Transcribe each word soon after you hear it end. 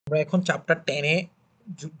আমরা এখন চ্যাপ্টার 10 এ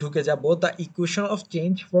ঢুকে যাব, the equation of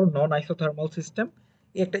change for non isothermal system.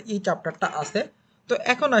 এই চ্যাপ্টারটা আছে। তো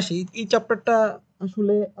এখন আসি, এই চ্যাপ্টারটা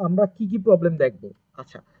আসলে আমরা কি কি প্রবলেম দেখব।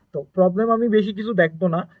 আচ্ছা, তো প্রবলেম আমি বেশি কিছু দেখবো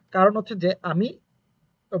না, কারণ হচ্ছে যে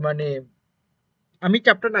মানে আমি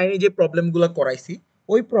চ্যাপ্টার 9 এ যে প্রবলেমগুলো করাইছি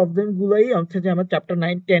ওই প্রবলেমগুলোই হচ্ছে যে আমার চ্যাপ্টার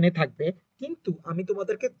 9 10 এ থাকবে। কিন্তু আমি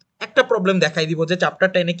তোমাদেরকে একটা প্রবলেম দেখাই দিব যে চ্যাপ্টার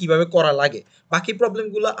 10 এ কিভাবে করা লাগে। বাকি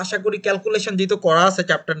প্রবলেমগুলো আশা করি ক্যালকুলেশন যেহেতু করা আছে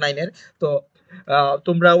চ্যাপ্টার 9 এর, তো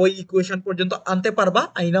তোমরা ওই ইকুয়েশন পর্যন্ত আনতে পারবা,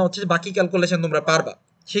 আইনা হচ্ছে যে বাকি ক্যালকুলেশন তোমরা পারবা।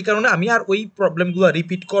 সেই কারণে আমি আর ওই প্রবলেমগুলো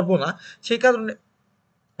রিপিট করব না। সেই কারণে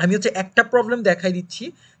আমি হচ্ছে একটা প্রবলেম দেখাই দিচ্ছি,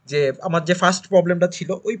 যে আমার যে ফার্স্ট প্রবলেমটা ছিল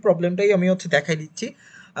ওই প্রবলেমটাই আমি হচ্ছে দেখাই দিচ্ছি।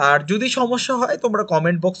 আর যদি সমস্যা হয় তোমরা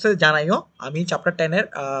কমেন্ট বক্সে জানাইও, আমি চ্যাপ্টার 10 এর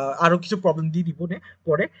আরো কিছু প্রবলেম দিয়ে দিব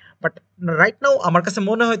পরে। বাট রাইট নাও আমার কাছে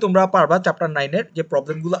মনে হয় তোমরা পারবা, চ্যাপ্টার 9 এর যে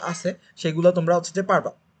প্রবলেমগুলো আছে সেগুলো তোমরা হচ্ছে যে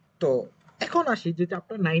পারবা। তো এখন আসি যে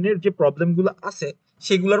চ্যাপ্টার 9 এর যে প্রবলেমগুলো আছে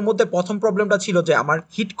সেগুলোর মধ্যে প্রথম প্রবলেমটা ছিল যে আমার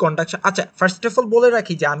হিট কন্ডাকশন। আচ্ছা, ফার্স্ট অফ অল বলে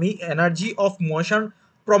রাখি যে আমি এনার্জি অফ মোশন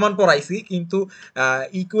প্রমাণ পড়াইছি, কিন্তু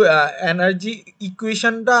এনার্জি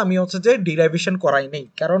ইকুয়েশনটা আমি হচ্ছে যে ডিরাইভেশন করাই নেই।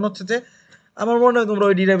 কারণ হচ্ছে যে আমার মনে হয় তোমরা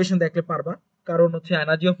ওই ডিরাইভেশন দেখলে পারবা। কারণ হচ্ছে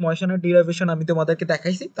এনার্জি অফ মোশনের ডিরাইভেশন আমি তোমাদেরকে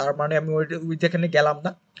দেখাইছি, তার মানে আমি ওই যেখানে গেলাম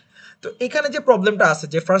না। তো এখানে যে প্রবলেমটা আছে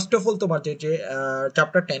যে ফার্স্ট অফ অল তোমার যে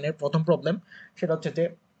চ্যাপ্টার 10 এর প্রথম প্রবলেম, সেটা হচ্ছে যে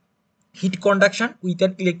hit conduction with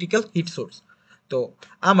an electrical hit source. তো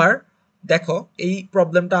আমার দেখো এই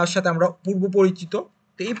প্রবলেমটার সাথে আমরা পূর্ব পরিচিত।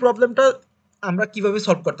 তো এই প্রবলেমটা আমরা কিভাবে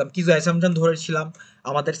সলভ করতাম, কিছু অ্যাসাম্পশন ধরেছিলাম,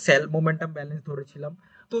 আমাদের সেল মোমেন্টাম ব্যালেন্স ধরেছিলাম।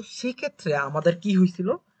 তো সেই ক্ষেত্রে আমাদের কি হয়েছিল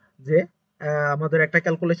যে আমাদের একটা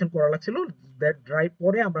ক্যালকুলেশন করা লাগছিল, দ্যাট ড্রাই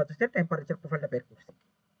পরে আমরা হচ্ছে টেম্পারেচার প্রোফাইলটা বের করছি।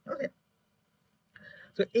 ওকে,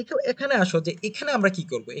 তো এখানে আসো যে এখানে আমরা কি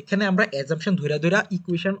করব, এখানে আমরা অ্যাজাম্পশন ধইরা ধইরা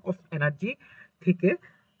ইকুয়েশন অফ এনার্জি থেকে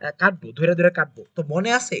কাটবো, ধইরা ধইরা কাটবো। তো মনে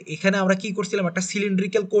আছে এখানে আমরা কি করছিলাম, একটা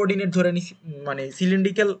সিলিন্ড্রিক্যাল কোঅর্ডিনেট ধরে নিছি, মানে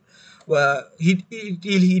সিলিন্ড্রিক্যাল হিট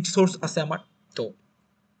হিট সোর্স আছে আমার। তো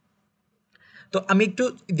তো আমি একটু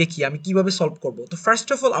দেখি আমি কিভাবে সলভ করব। তো ফার্স্ট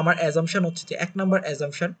অফ অল আমার অ্যাজাম্পশন হচ্ছে যে এক number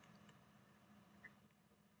assumption,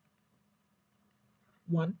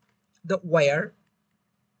 1, the wire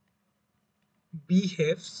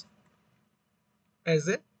behaves as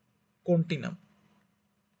a continuum।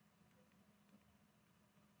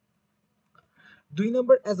 2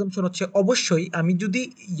 number assumption হচ্ছে অবশ্যই আমি যদি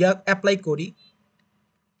অ্যাপ্লাই করি,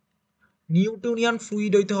 নিউটনিয়ান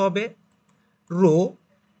ফ্লুইড হইতে হবে, রো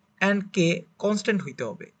অ্যান্ড কে কনস্ট্যান্ট হইতে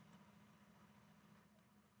হবে,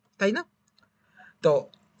 তাই না? তো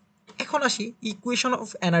এখন আসি ইকুয়েশন অফ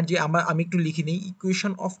এনার্জি, আমি একটু লিখে নিই।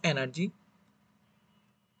 Equation of energy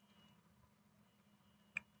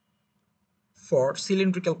for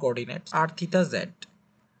cylindrical coordinates R theta Z,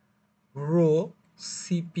 rho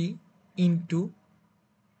CP into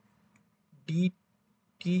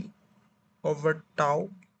DT over tau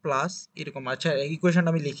plus এরকম। আচ্ছা,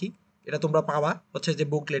 ইকুয়েশনটা আমি লিখি, এটা তোমরা পাবা হচ্ছে যে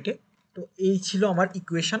বুকলেটে। তো এই ছিল আমার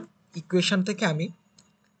ইকুয়েশন। ইকুয়েশন থেকে আমি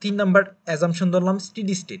 3 নাম্বার অ্যাজাম্পশন ধরলাম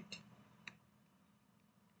স্টেডি স্টেট।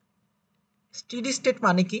 স্টেডি স্টেট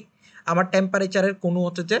মানে কি, আমার টেম্পারেচারের কোনো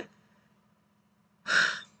হচ্ছে যে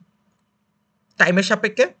টাইমের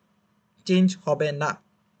সাপেক্ষে চেঞ্জ হবে না।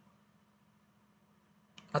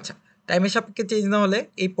 আচ্ছা, টাইমের সাপেক্ষে চেঞ্জ না হলে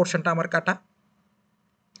এই পোর্শনটা আমার কাটা।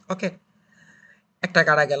 ওকে, একটা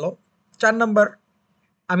কাটা গেল। 4 নাম্বার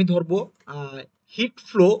আমি ধরবো hit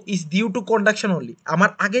flow is due to conduction only. আমার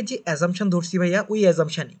আগে যে অ্যাজাম্পশন ধরছি ভাইয়া ওই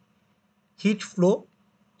অ্যাজাম্পশনই, hit flow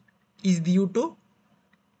is due to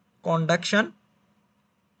conduction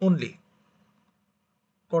only,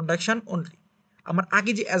 conduction only. আমার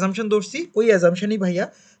আগে যে অ্যাজাম্পশন ধরছি ওই অ্যাজাম্পশনই ভাইয়া।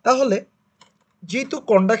 তাহলে যেহেতু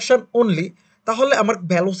কন্ডাকশন অনলি, তাহলে আমার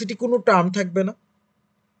ভ্যালোসিটি কোনো টার্ম থাকবে না।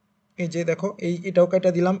 এই যে দেখো, এটাও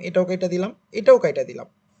কাইটা দিলাম, এটাও কাইটা দিলাম, এটাও কাইটা দিলাম।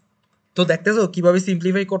 তো দেখতেছো কিভাবে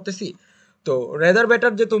সিম্পলিফাই করতেছি। তো রেদার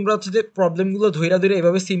বেটার যে তোমরা হচ্ছে যে প্রবলেমগুলো ধইরা ধইরা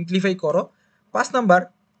এভাবে সিম্পলিফাই করো। 5 নাম্বার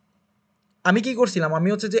আমি কি করছিলাম, আমি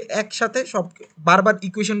হচ্ছে যে একসাথে সব বারবার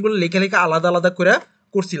ইকুয়েশনগুলো লেখা লেখা আলাদা আলাদা করে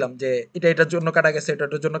করছিলাম, যে এটা এটার জন্য কাটা গেছে,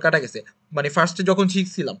 এটার জন্য কাটা গেছে। মানে ফার্স্টে যখন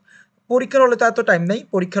শিখছিলাম, পরীক্ষার হলে তো এত টাইম নেই,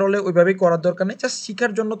 পরীক্ষার হলে ওইভাবেই করার দরকার নেই, জাস্ট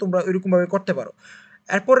শিখার জন্য তোমরা ওইরকমভাবে করতে পারো।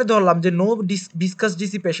 এরপরে ধরলাম যে no discuss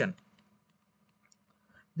dissipation,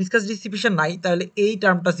 discuss dissipation নাই, তাহলে এই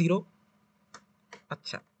টার্মটা জিরো।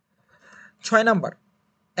 আচ্ছা, 6 নাম্বার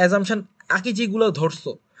অ্যাজাম্পশন আগে যেগুলো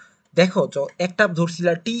ধরছো, দেখো তো একটা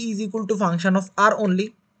ধরছিলা টি is equal to function of R only,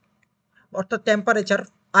 অর্থাৎ টেম্পারেচার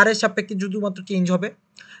আর এর সাপেক্ষে শুধুমাত্র চেঞ্জ হবে,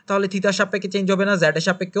 তাহলে থিতার সাপেক্ষে চেঞ্জ হবে না, জেড এর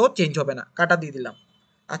সাপেক্ষেও চেঞ্জ হবে না, কাটা দিয়ে দিলাম।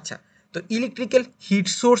 আচ্ছা, তো ইলেকট্রিক্যাল হিট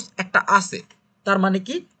সোর্স একটা আছে, তার মানে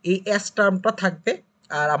কি এই এস টার্মটা থাকবে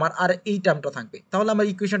আর আমার আর এই টার্মটা থাকবে। তাহলে আমার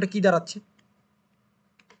ইকুয়েশনটা কি দাঁড়াচ্ছে?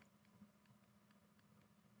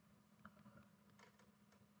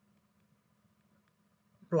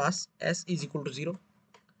 Plus S is equal to 0।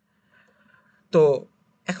 তো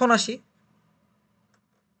এখন আসি,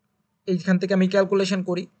 এইখান থেকে আমি ক্যালকুলেশন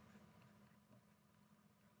করি।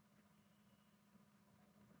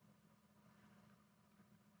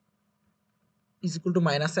 Is equal to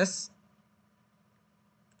minus S,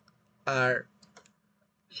 আর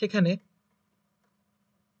সেখানে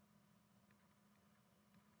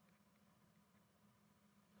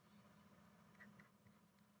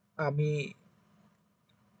আমি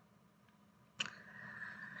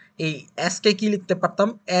এই এস কে কি লিখতে পারতাম?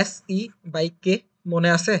 এস ই বাই কে, মনে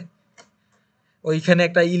আছে? ওইখানে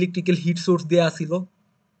একটা ইলেকট্রিক্যাল হিট সোর্স দেওয়া ছিল,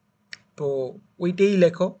 তো ওইটাই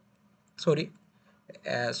লেখো। সরি,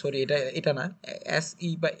 সরি, এটা এটা না, S E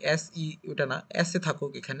by S E, ওটা না, এস এ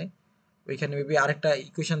থাকুক এখানে। ওইখানে মেবি আরেকটা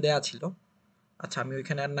ইকুয়েশন দেওয়া ছিল। আচ্ছা, আমি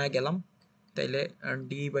ওইখানে আর না গেলাম। তাইলে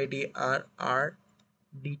D by D R R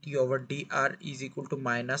DT over D R is equal to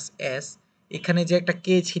minus S. এখানে যে একটা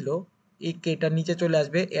কে ছিল, এই কেটা নিচে চলে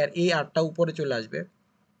আসবে, আর এই আরটা উপরে চলে আসবে,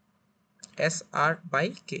 এস আর বাই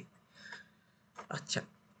কে। আচ্ছা,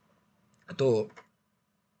 তো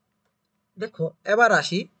দেখো এবার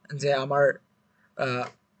আসি যে আমার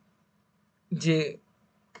যে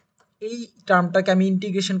এই টার্মটাকে আমি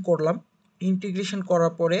ইন্টিগ্রেশন করলাম, ইন্টিগ্রেশন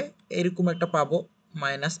করার পরে এরকম একটা পাবো,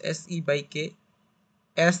 minus S E by K.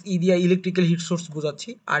 S E দিয়া ইলেকট্রিক্যাল হিট সোর্স বোঝাচ্ছি,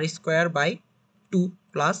 আর square by 2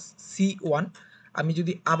 plus C one. আমি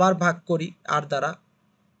যদি আবার ভাগ করি আর দ্বারা,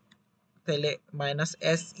 তাহলে minus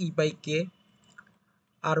S E by K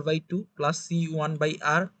R by 2 plus C one by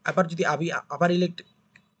আর। আবার যদি আমি আবার ইলেক্ট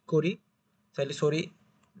করি, তাহলে sorry,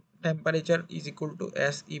 temperature is equal to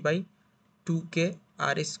S E by 2 K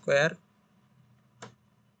R square,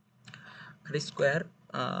 R square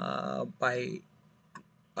by,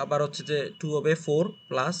 আবার হচ্ছে যে 2 হবে 4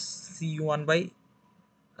 plus C one by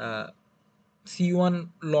C one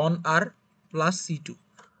loan R plus C two.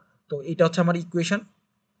 তো এটা হচ্ছে আমার ইকুয়েশন।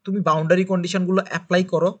 তুমি বাউন্ডারি কন্ডিশনগুলো অ্যাপ্লাই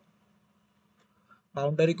করো।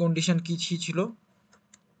 বাউন্ডারি কন্ডিশন কি ছিল?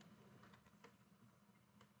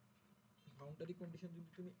 বাউন্ডারি কন্ডিশন যদি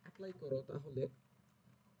তুমি অ্যাপ্লাই করো, তাহলে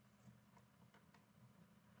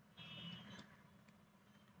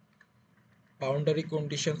বাউন্ডারি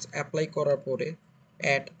কন্ডিশনস অ্যাপ্লাই করার পরে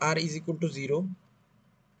at r is equal to 0,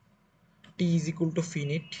 t is equal to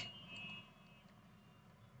finite,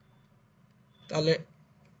 তাহলে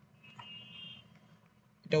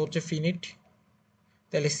এটা হচ্ছে ফিনিট,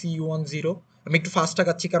 তাহলে সি ওয়ান 0। আমি একটু ফাস্ট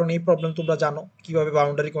আগাচ্ছি কারণ এই প্রবলেম তোমরা জানো কিভাবে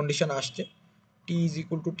বাউন্ডারি কন্ডিশন আসছে। টি is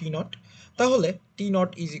equal to T not, তাহলে টি not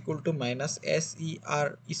is equal to minus S E R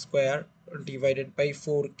square divided by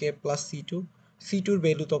 4 k plus C two. C tour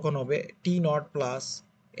value তখন হবে টি not plus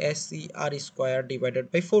S E R square divided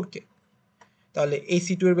by 4 কে। তাহলে এই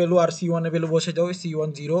C two এর value আর C one এর value বসে দাও, C one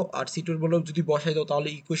 0 আর C two এর value যদি বসাই দাও, তাহলে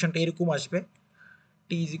ইকুয়েশনটা এরকম আসবে,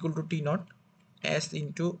 টি is equal to T not S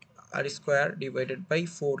into R square divided by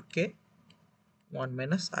 4 K 1 -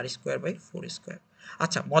 r² by 4²।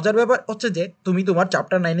 আচ্ছা, মজার ব্যাপার হচ্ছে যে তুমি তোমার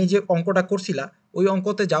চ্যাপ্টার 9-এ যে অঙ্কটা করছিলা, ওই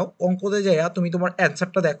অঙ্কতে যাও, অঙ্কতে যাইয়া তুমি তোমার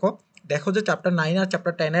অ্যান্সারটা দেখো, দেখো যে চ্যাপ্টার 9 আর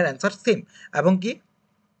চ্যাপ্টার 10-এর অ্যান্সার সেম, এবং কি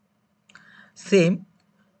সেম,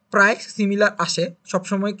 প্রায় সিমিলার আসে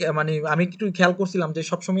সবসময়। মানে আমি একটু খেয়াল করছিলাম যে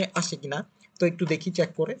সবসময় আসে কিনা, তো একটু দেখি চেক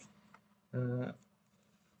করে।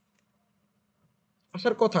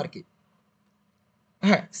 আসার কথা আর কি,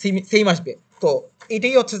 হ্যাঁ সেম আসবে। তো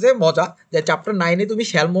এটাই হচ্ছে যে মজা, যে চ্যাপ্টার 9-এ তুমি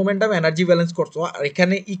শেল মোমেন্টাম এনার্জি ব্যালেন্স করছো, আর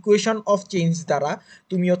এখানে ইকুয়েশন অফ চেঞ্জ দ্বারা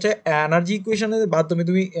তুমি হচ্ছে এনার্জি ইকুয়েশনের মাধ্যমে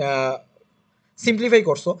তুমি সিম্পলিফাই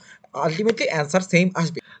করছো, আলটিমেটলি অ্যান্সার সেম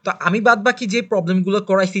আসবে। তো আমি বাদ বাকি যে প্রবলেমগুলো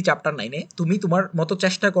করাইছি চ্যাপ্টার 9-এ, তুমি তোমার মতো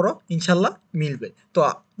চেষ্টা করো, ইনশাল্লাহ মিলবে। তো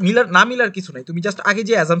মিলার না মিলার কিছু নাই, তুমি জাস্ট আগে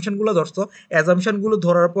যে অ্যাজাম্পশনগুলো ধরছো, অ্যাজাম্পশনগুলো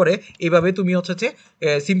ধরার পরে এইভাবে তুমি হচ্ছে যে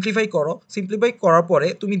সিম্পলিফাই করো, সিম্পলিফাই করার পরে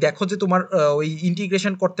তুমি দেখো যে তোমার ওই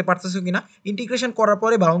ইন্টিগ্রেশন করতে পারতেছো কিনা। ইন্টিগ্রেশন করার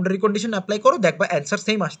পরে বাউন্ডারি কন্ডিশন অ্যাপ্লাই করো, দেখবা অ্যান্সার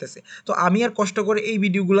সেম আসতেছে। তো আমি আর কষ্ট করে এই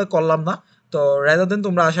ভিডিওগুলো করলাম না, তো রাদার দেন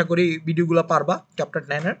তোমরা আশা করি ভিডিওগুলো পারবা চ্যাপ্টার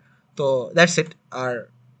 9-এর। তো দ্যাটস ইট। আর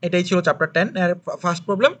এটাই ছিল চ্যাপ্টার 10 এর ফার্স্ট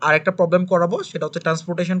প্রবলেম। আর একটা প্রবলেম করাবো, সেটা হচ্ছে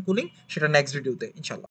ট্রান্সপোর্টেশন কুলিং, সেটা নেক্সট ভিডিওতে ইনশাল্লাহ।